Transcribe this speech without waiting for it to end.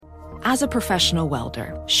As a professional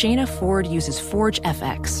welder, Shayna Ford uses Forge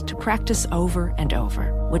FX to practice over and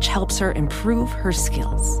over, which helps her improve her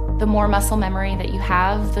skills. The more muscle memory that you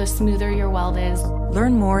have, the smoother your weld is.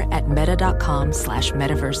 Learn more at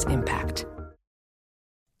meta.com/metaverse impact.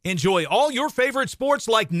 Enjoy all your favorite sports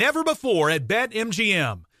like never before at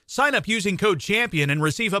BetMGM. Sign up using code CHAMPION and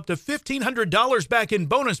receive up to $1,500 back in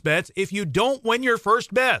bonus bets if you don't win your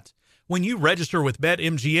first bet. When you register with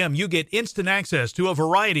BetMGM, you get instant access to a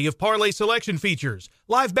variety of parlay selection features,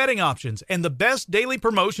 live betting options, and the best daily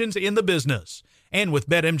promotions in the business. And with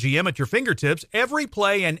BetMGM at your fingertips, every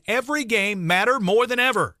play and every game matter more than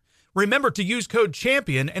ever. Remember to use code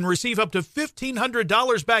CHAMPION and receive up to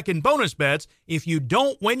 $1,500 back in bonus bets if you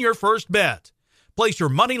don't win your first bet. Place your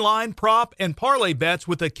money line, prop, and parlay bets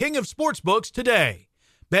with the king of sportsbooks today.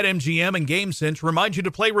 BetMGM and GameSense remind you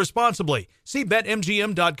to play responsibly. See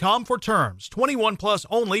BetMGM.com for terms. 21 plus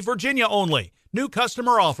only, Virginia only. New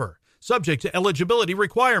customer offer. Subject to eligibility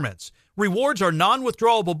requirements. Rewards are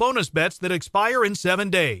non-withdrawable bonus bets that expire in 7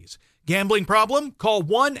 days. Gambling problem? Call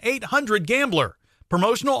 1-800-GAMBLER.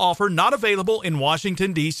 Promotional offer not available in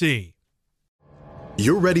Washington, D.C.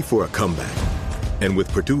 You're ready for a comeback. And with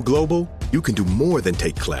Purdue Global, you can do more than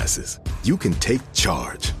take classes. You can take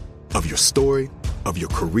charge of your story, of your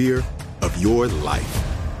career, of your life.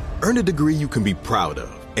 Earn a degree you can be proud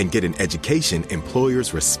of and get an education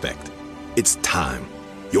employers respect. It's time,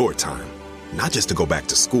 your time, not just to go back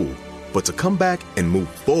to school, but to come back and move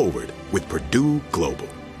forward with Purdue Global,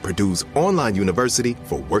 Purdue's online university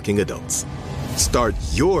for working adults. Start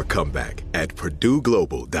your comeback at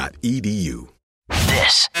purdueglobal.edu.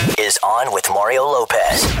 This is On with Mario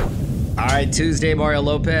Lopez. All right, Tuesday, Mario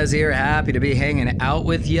Lopez here. Happy to be hanging out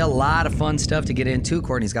with you. A lot of fun stuff to get into.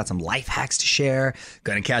 Courtney's got some life hacks to share.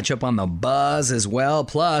 Going to catch up on the buzz as well.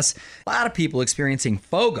 Plus, a lot of people experiencing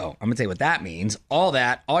FOGO. I'm going to tell you what that means. All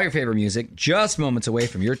that, all your favorite music, just moments away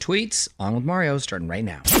from your tweets. On with Mario, starting right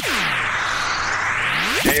now.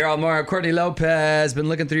 Hey, you're all Mario. Courtney Lopez. Been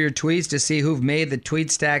looking through your tweets to see who've made the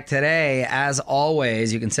tweet stack today. As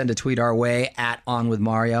always, you can send a tweet our way at On With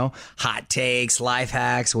Mario. Hot takes, life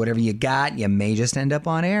hacks, whatever you got. You may just end up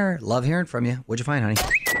on air. Love hearing from you. What'd you find, honey?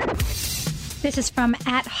 This is from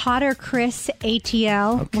at Hotter Chris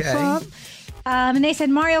ATL. Okay. What's up? And they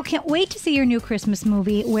said, Mario, can't wait to see your new Christmas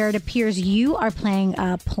movie where it appears you are playing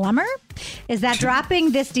a plumber. Is that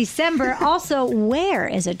dropping this December? Also, where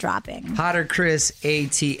is it dropping? Hotter Chris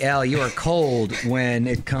ATL, you are cold when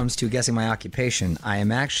it comes to guessing my occupation. I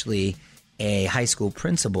am actually a high school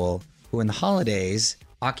principal who in the holidays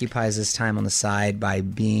occupies his time on the side by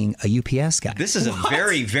being a UPS guy. This is a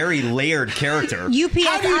very, very layered character. UPS,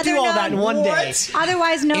 How do you do all that in one day?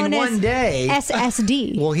 Otherwise known in one as day.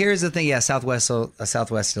 SSD. Well, here's the thing. Yeah, Southwest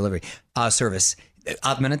delivery service.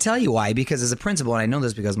 I'm going to tell you why. Because as a principal, and I know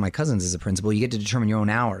this because my cousins is a principal, you get to determine your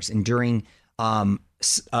own hours. And during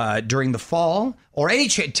the fall or any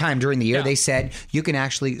time during the year, they said you can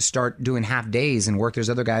actually start doing half days and work.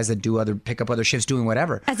 There's other guys that pick up other shifts doing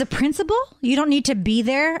whatever. As a principal, you don't need to be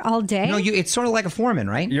there all day? No, it's sort of like a foreman,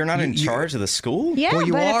 right? You're not in charge of the school? Yeah,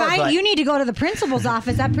 well, but you need to go to the principal's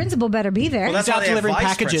office, that principal better be there. Well, that's why they have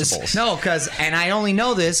vice principals. No, and I only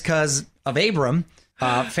know this because of Abram.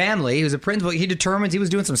 Family. He was a principal. He determined he was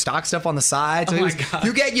doing some stock stuff on the side. So the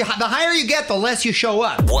higher you get, the less you show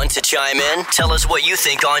up. Want to chime in? Tell us what you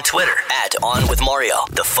think on Twitter at On With Mario.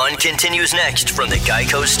 The fun continues next from the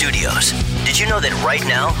Geico Studios. Did you know that right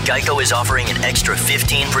now, Geico is offering an extra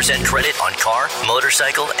 15% credit on car,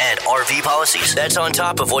 motorcycle, and RV policies? That's on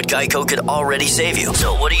top of what Geico could already save you.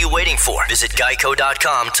 So what are you waiting for? Visit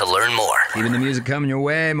geico.com to learn more. Keeping the music coming your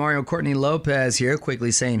way. Mario Courtney Lopez here, quickly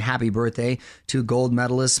saying happy birthday to gold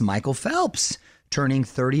medalist Michael Phelps, turning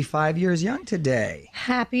 35 years young today.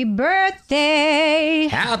 Happy birthday.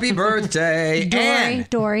 Happy birthday.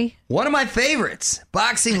 Dory. One of my favorites,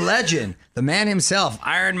 boxing legend, the man himself,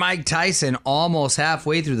 Iron Mike Tyson, almost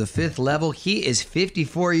halfway through the 5th level. He is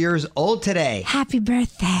 54 years old today. Happy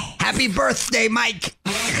birthday. Happy birthday, Mike.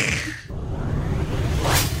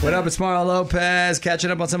 What up, it's Mario Lopez, catching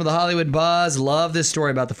up on some of the Hollywood buzz. Love this story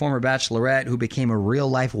about the former Bachelorette who became a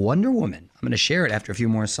real-life Wonder Woman. I'm going to share it after a few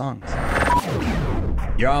more songs.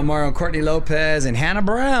 You're on Mario Courtney Lopez, and Hannah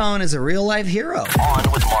Brown is a real-life hero.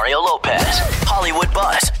 On with Mario Lopez, Hollywood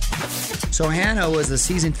buzz. So Hannah was the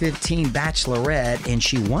season 15 Bachelorette, and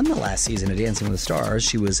she won the last season of Dancing with the Stars.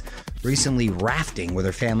 She was recently rafting with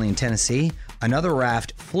her family in Tennessee. Another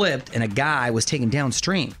raft flipped, and a guy was taken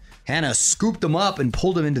downstream. Hannah scooped him up and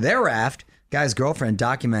pulled him into their raft. Guy's girlfriend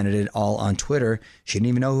documented it all on Twitter. She didn't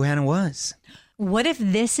even know who Hannah was. What if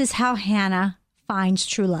this is how Hannah finds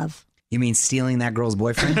true love? You mean stealing that girl's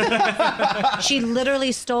boyfriend? She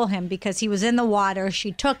literally stole him because he was in the water.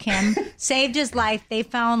 She took him, saved his life. They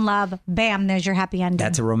found love. Bam, there's your happy ending.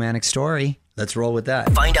 That's a romantic story. Let's roll with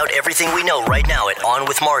that. Find out everything we know right now at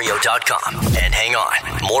OnWithMario.com. And hang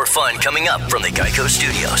on, more fun coming up from the Geico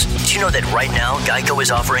Studios. Did you know that right now Geico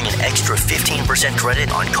is offering an extra 15%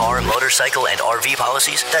 credit on car, motorcycle, and RV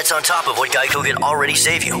policies? That's on top of what Geico could already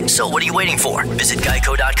save you. So what are you waiting for? Visit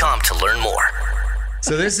Geico.com to learn more.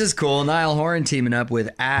 So this is cool. Niall Horan teaming up with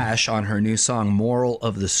Ash on her new song, Moral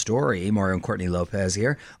of the Story. Mario and Courtney Lopez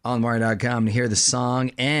here on Mario.com to hear the song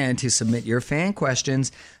and to submit your fan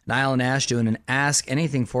questions. Niall and Ash doing an Ask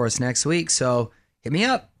Anything for us next week. So hit me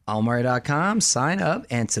up on Mario.com, sign up,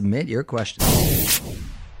 and submit your questions.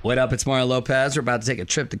 What up? It's Mario Lopez. We're about to take a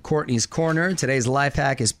trip to Courtney's Corner. Today's life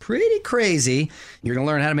hack is pretty crazy. You're going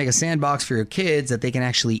to learn how to make a sandbox for your kids that they can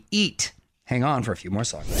actually eat. Hang on for a few more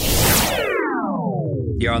songs.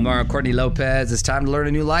 You're on Mario Courtney Lopez. It's time to learn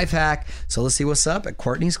a new life hack. So let's see what's up at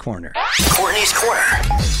Courtney's Corner. Courtney's Corner.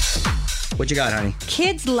 What you got, honey?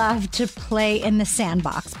 Kids love to play in the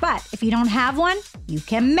sandbox, but if you don't have one, you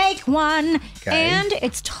can make one. Okay. And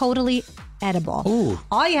it's totally edible. Ooh.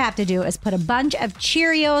 All you have to do is put a bunch of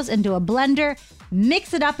Cheerios into a blender,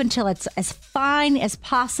 mix it up until it's as fine as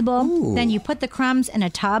possible. Ooh. Then you put the crumbs in a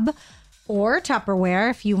tub or Tupperware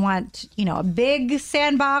if you want, a big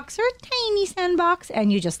sandbox or a tiny sandbox,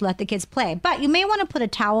 and you just let the kids play. But you may want to put a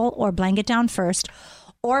towel or blanket down first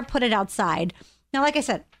or put it outside. Now, like I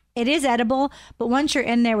said, it is edible, but once you're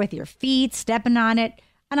in there with your feet, stepping on it,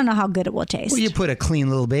 I don't know how good it will taste. Well, you put a clean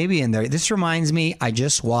little baby in there. This reminds me, I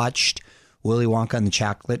just watched Willy Wonka and the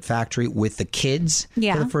Chocolate Factory with the kids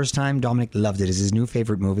for the first time. Dominic loved it. It's his new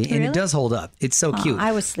favorite movie. And it does hold up. It's so cute.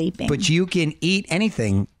 I was sleeping. But you can eat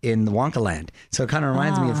anything in the Wonka Land. So it kind of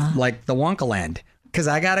reminds me of like the Wonka Land. Because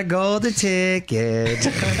I got to go the ticket.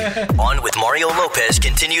 On with Mario Lopez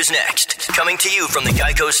continues next. Coming to you from the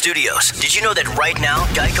Geico Studios. Did you know that right now,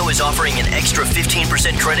 Geico is offering an extra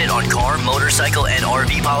 15% credit on car, motorcycle, and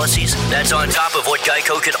RV policies? That's on top of what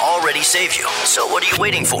Geico could already save you. So what are you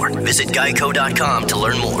waiting for? Visit Geico.com to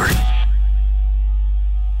learn more.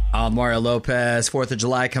 I'm Mario Lopez. 4th of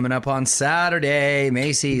July coming up on Saturday.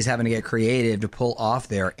 Macy's having to get creative to pull off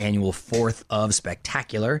their annual 4th of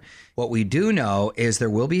Spectacular. What we do know is there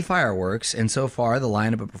will be fireworks, and so far the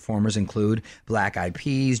lineup of performers include Black Eyed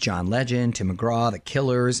Peas, John Legend, Tim McGraw, The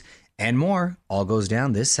Killers, and more. All goes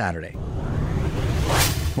down this Saturday.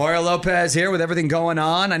 Mario Lopez here with everything going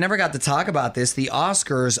on. I never got to talk about this. The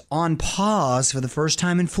Oscars on pause for the first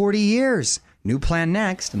time in 40 years. New plan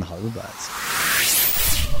next in the Hollywood Buzz.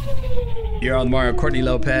 You're on Mario Courtney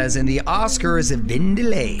Lopez, and the Oscars have been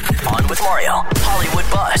delayed. On with Mario,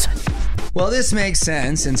 Hollywood Buzz. Well, this makes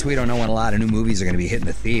sense since we don't know when a lot of new movies are going to be hitting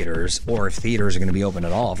the theaters, or if theaters are going to be open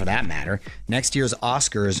at all, for that matter. Next year's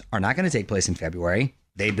Oscars are not going to take place in February.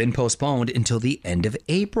 They've been postponed until the end of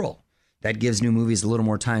April. That gives new movies a little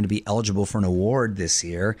more time to be eligible for an award this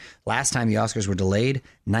year. Last time the Oscars were delayed,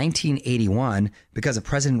 1981, because of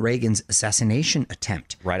President Reagan's assassination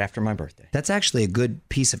attempt. Right after my birthday. That's actually a good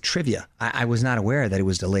piece of trivia. I was not aware that it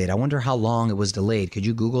was delayed. I wonder how long it was delayed. Could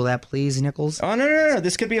you Google that, please, Nichols? Oh, no.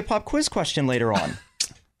 This could be a pop quiz question later on.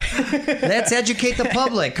 Let's educate the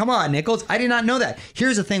public. Come on, Nichols. I did not know that.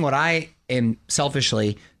 Here's the thing, what I am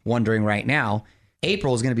selfishly wondering right now.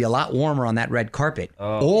 April is going to be a lot warmer on that red carpet.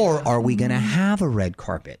 Or are we going to have a red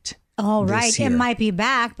carpet? Oh, right. It might be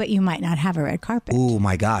back, but you might not have a red carpet. Oh,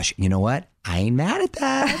 my gosh. You know what? I ain't mad at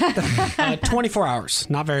that. 24 hours.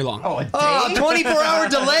 Not very long. Oh, 24-hour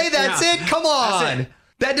delay? That's it? Come on.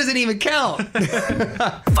 That doesn't even count.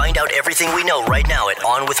 Find out everything we know right now at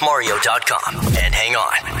OnWithMario.com. And hang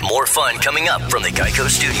on, more fun coming up from the Geico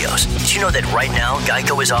Studios. Did you know that right now,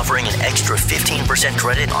 Geico is offering an extra 15%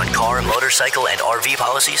 credit on car, motorcycle, and RV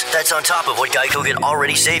policies? That's on top of what Geico could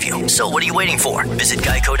already save you. So what are you waiting for? Visit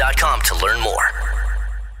Geico.com to learn more.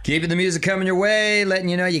 Keeping the music coming your way, letting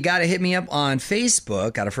you know you got to hit me up on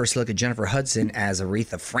Facebook. Got a first look at Jennifer Hudson as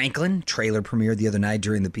Aretha Franklin. Trailer premiered the other night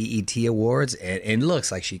during the BET Awards, and it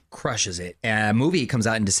looks like she crushes it. A movie comes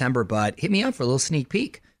out in December, but hit me up for a little sneak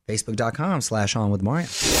peek.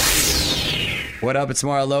 Facebook.com/onwithmario. What up? It's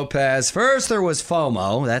Mario Lopez. First, there was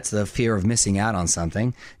FOMO. That's the fear of missing out on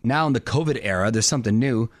something. Now in the COVID era, there's something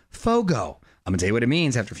new. FOGO. I'm going to tell you what it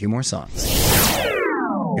means after a few more songs.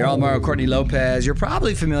 You're all Mario Courtney Lopez. You're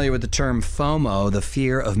probably familiar with the term FOMO, the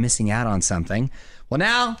fear of missing out on something. Well,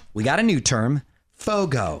 now we got a new term,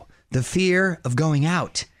 FOGO, the fear of going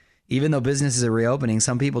out. Even though businesses are reopening,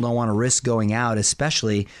 some people don't want to risk going out,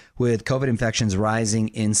 especially with COVID infections rising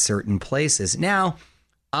in certain places. Now,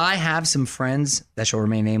 I have some friends that shall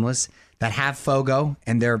remain nameless that have FOGO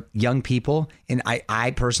and they're young people, and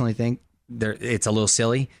I personally think it's a little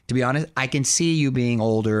silly, to be honest. I can see you being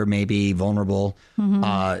older, maybe vulnerable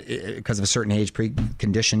because of a certain age,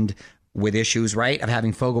 preconditioned with issues, right, of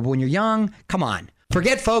having FOGO. But when you're young, come on.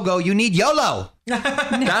 Forget FOGO. You need YOLO.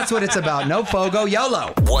 That's what it's about. No FOGO,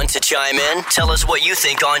 YOLO. Want to chime in? Tell us what you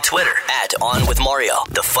think on Twitter at OnWithMario.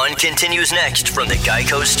 The fun continues next from the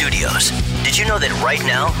Geico Studios. Did you know that right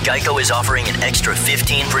now, Geico is offering an extra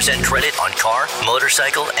 15% credit on car,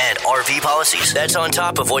 motorcycle, and RV policies? That's on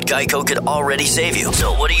top of what Geico could already save you.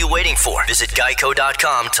 So what are you waiting for? Visit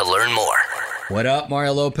Geico.com to learn more. What up,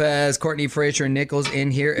 Mario Lopez, Courtney Frazier, and Nichols in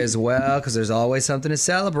here as well, because there's always something to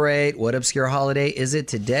celebrate. What obscure holiday is it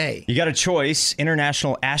today? You got a choice.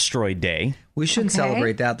 International Asteroid Day. We shouldn't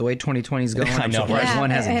celebrate that the way 2020 is going. I know, surprised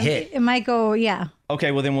one hasn't hit. It might go,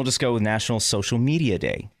 Okay, well then we'll just go with National Social Media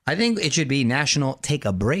Day. I think it should be National Take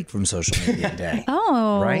a Break from Social Media Day.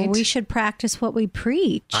 Oh, right? We should practice what we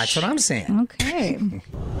preach. That's what I'm saying. Okay.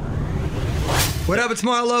 What up, it's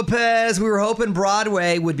Mario Lopez. We were hoping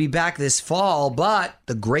Broadway would be back this fall, but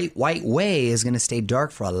the Great White Way is going to stay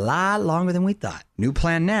dark for a lot longer than we thought. New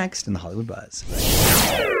plan next in the Hollywood Buzz.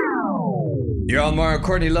 You're on Mario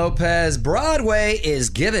Courtney Lopez. Broadway is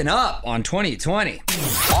giving up on 2020.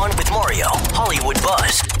 On with Mario, Hollywood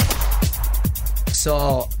Buzz.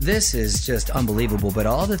 So this is just unbelievable, but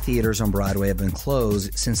all the theaters on Broadway have been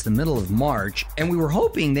closed since the middle of March, and we were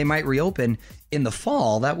hoping they might reopen in the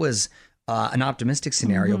fall. That was an optimistic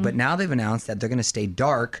scenario, but now they've announced that they're going to stay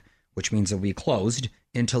dark, which means they'll be closed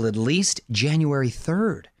until at least January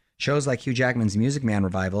 3rd. Shows like Hugh Jackman's Music Man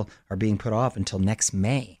revival are being put off until next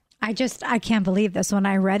May. I can't believe this. When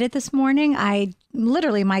I read it this morning,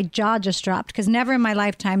 my jaw just dropped, because never in my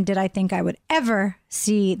lifetime did I think I would ever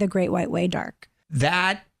see The Great White Way dark.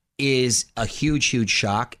 That is a huge, huge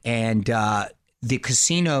shock. And the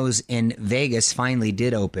casinos in Vegas finally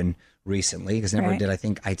did open recently, because never did I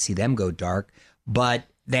think I'd see them go dark. But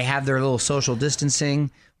they have their little social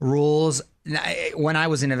distancing rules. When I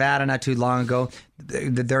was in Nevada not too long ago,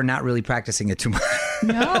 they're not really practicing it too much.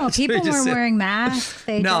 No, people weren't wearing masks.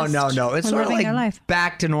 No. It's sort of like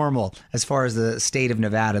back to normal as far as the state of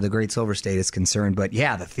Nevada, the Great Silver State, is concerned. But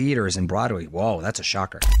yeah, the theaters in Broadway, whoa, that's a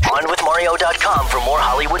shocker. OnWithMario.com for more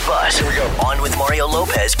Hollywood buzz. Here we go. On with Mario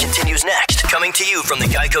Lopez continues next. Coming to you from the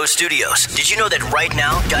Geico Studios. Did you know that right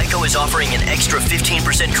now, Geico is offering an extra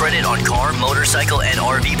 15% credit on car, motorcycle, and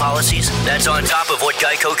RV policies? That's on top of what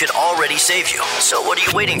Geico could already save you. So what are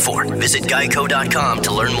you waiting for? Visit Geico.com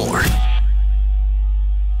to learn more.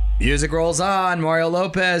 Music rolls on. Mario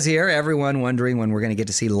Lopez here. Everyone wondering when we're going to get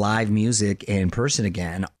to see live music in person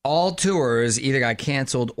again. All tours either got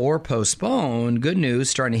canceled or postponed. Good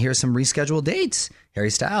news, starting to hear some rescheduled dates.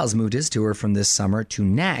 Harry Styles moved his tour from this summer to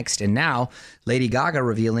next. And now Lady Gaga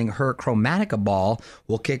revealing her Chromatica Ball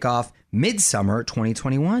will kick off midsummer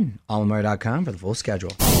 2021. OnWithMario.com for the full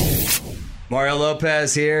schedule. Mario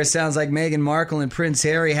Lopez here. Sounds like Meghan Markle and Prince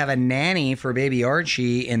Harry have a nanny for baby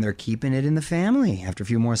Archie, and they're keeping it in the family. After a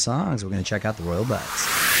few more songs, we're going to check out the Royal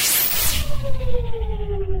Buzz.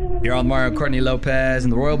 You're on Mario Courtney Lopez,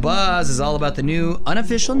 and the Royal Buzz is all about the new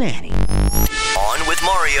unofficial nanny. On with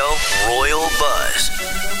Mario, Royal Buzz.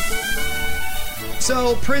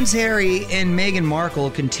 So Prince Harry and Meghan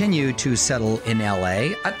Markle continue to settle in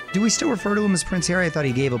L.A. Do we still refer to him as Prince Harry? I thought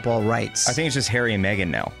he gave up all rights. I think it's just Harry and Meghan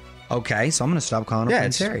now. Okay, so I'm going to stop calling him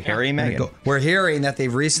Prince Harry. Harry and Meghan. We're hearing that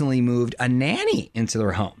they've recently moved a nanny into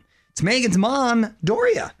their home. It's Meghan's mom,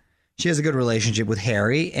 Doria. She has a good relationship with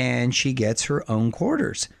Harry, and she gets her own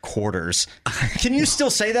quarters. Quarters. Can you still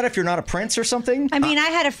say that if you're not a prince or something? I mean, I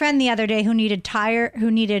had a friend the other day who needed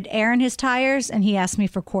air in his tires, and he asked me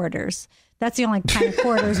for quarters. That's the only kind of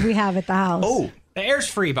quarters we have at the house. Oh, the air's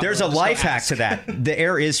free, but there's a life hack to that. The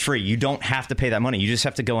air is free. You don't have to pay that money. You just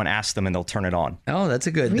have to go and ask them, and they'll turn it on. Oh, that's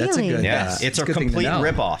a good. Really? That's a good. Yes, it's a complete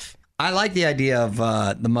ripoff. I like the idea of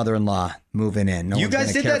the mother-in-law moving in. No you one's guys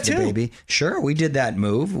gonna did care that for the too? baby. Sure, we did that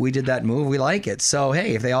move. We like it. So,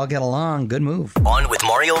 hey, if they all get along, good move. On with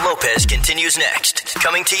Mario Lopez continues next.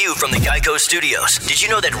 Coming to you from the Geico Studios. Did you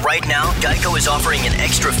know that right now, Geico is offering an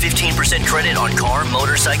extra 15% credit on car,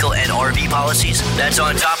 motorcycle, and RV policies? That's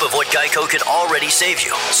on top of what Geico could already save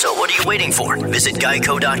you. So what are you waiting for? Visit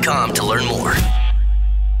Geico.com to learn more.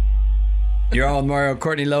 You're on Mario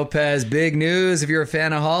Courtney Lopez. Big news if you're a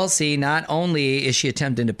fan of Halsey. Not only is she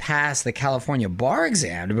attempting to pass the California bar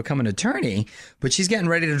exam to become an attorney, but she's getting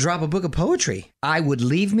ready to drop a book of poetry. I Would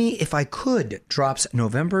Leave Me If I Could drops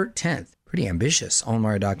November 10th. Pretty ambitious.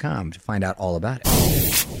 OnMario.com to find out all about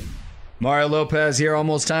it. Mario Lopez here.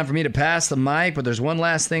 Almost time for me to pass the mic, but there's one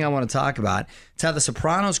last thing I want to talk about. It's how The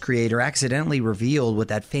Sopranos creator accidentally revealed what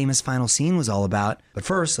that famous final scene was all about. But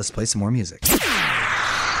first, let's play some more music.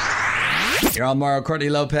 You're on Mario Courtney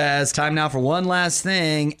Lopez. Time now for one last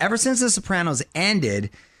thing. Ever since The Sopranos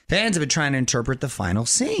ended, fans have been trying to interpret the final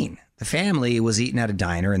scene. The family was eating at a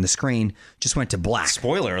diner and the screen just went to black.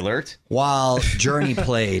 Spoiler alert. While Journey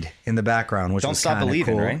played in the background, which Don't was Stop kinda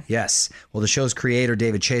Believing, cool. right? Yes. Well, the show's creator,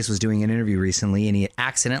 David Chase, was doing an interview recently and he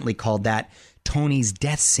accidentally called that Tony's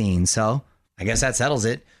death scene. So I guess that settles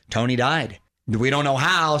it. Tony died. We don't know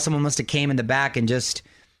how. Someone must have came in the back and just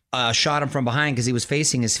shot him from behind because he was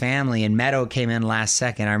facing his family and Meadow came in last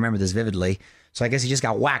second. I remember this vividly. So I guess he just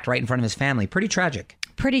got whacked right in front of his family. Pretty tragic.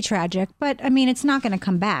 Pretty tragic, but I mean, it's not going to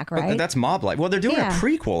come back, right? But that's mob-like. Well, they're doing a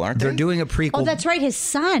prequel, aren't they? They're doing a prequel. Oh, that's right. His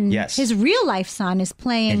son, Yes. his real life son, is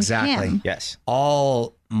playing Exactly. him. Yes.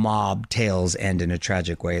 All mob tales end in a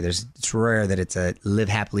tragic way. It's rare that it's a live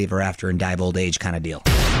happily ever after and die of old age kind of deal.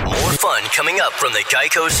 More fun coming up from the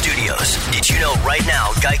Geico Studios. Did you know right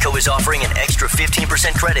now Geico is offering an extra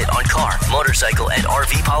 15% credit on car, motorcycle, and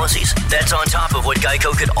RV policies? That's on top of what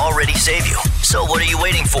Geico could already save you. So what are you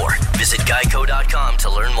waiting for? Visit geico.com to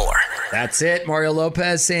learn more. That's it. Mario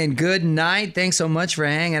Lopez saying good night. Thanks so much for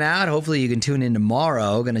hanging out. Hopefully you can tune in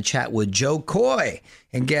tomorrow. Going to chat with Joe Coy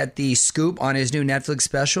and get the scoop on his new Netflix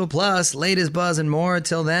special, plus latest buzz and more.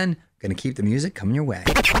 Until then, going to keep the music coming your way.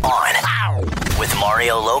 On with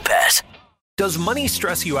Mario Lopez. Does money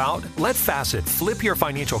stress you out? Let Facet flip your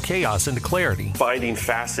financial chaos into clarity. Finding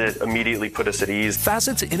Facet immediately put us at ease.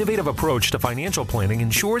 Facet's innovative approach to financial planning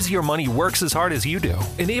ensures your money works as hard as you do,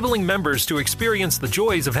 enabling members to experience the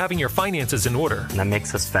joys of having your finances in order. And that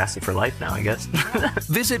makes us Facet for life now, I guess.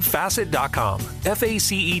 Visit Facet.com,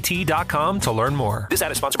 FACET.com to learn more. This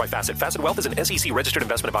ad is sponsored by Facet. Facet Wealth is an SEC registered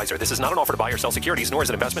investment advisor. This is not an offer to buy or sell securities, nor is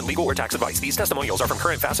it investment, legal, or tax advice. These testimonials are from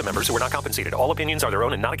current Facet members who are not compensated. All opinions are their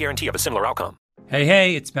own and not a guarantee of a similar outcome.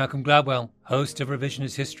 Hey, it's Malcolm Gladwell, host of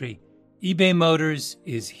Revisionist History. eBay Motors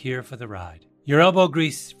is here for the ride. Your elbow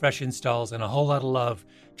grease, fresh installs, and a whole lot of love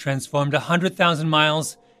transformed 100,000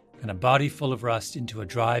 miles and a body full of rust into a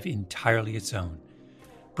drive entirely its own.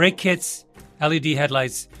 Brake kits, LED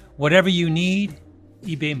headlights, whatever you need,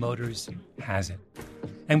 eBay Motors has it.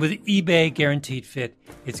 And with eBay Guaranteed Fit,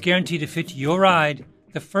 it's guaranteed to fit your ride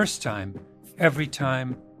the first time, every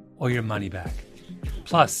time, or your money back.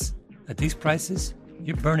 Plus, at these prices,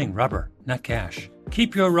 you're burning rubber, not cash.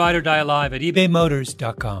 Keep your ride or die alive at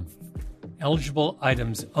ebaymotors.com. Eligible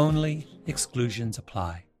items only. Exclusions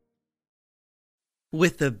apply.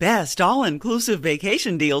 With the best all-inclusive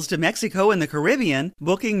vacation deals to Mexico and the Caribbean,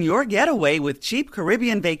 booking your getaway with Cheap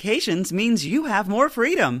Caribbean Vacations means you have more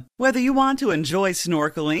freedom. Whether you want to enjoy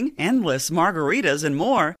snorkeling, endless margaritas, and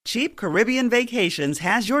more, Cheap Caribbean Vacations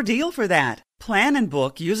has your deal for that. Plan and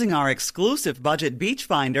book using our exclusive budget beach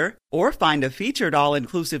finder, or find a featured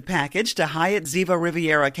all-inclusive package to Hyatt Ziva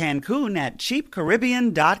Riviera Cancun at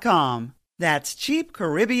cheapcaribbean.com. That's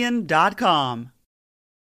cheapcaribbean.com.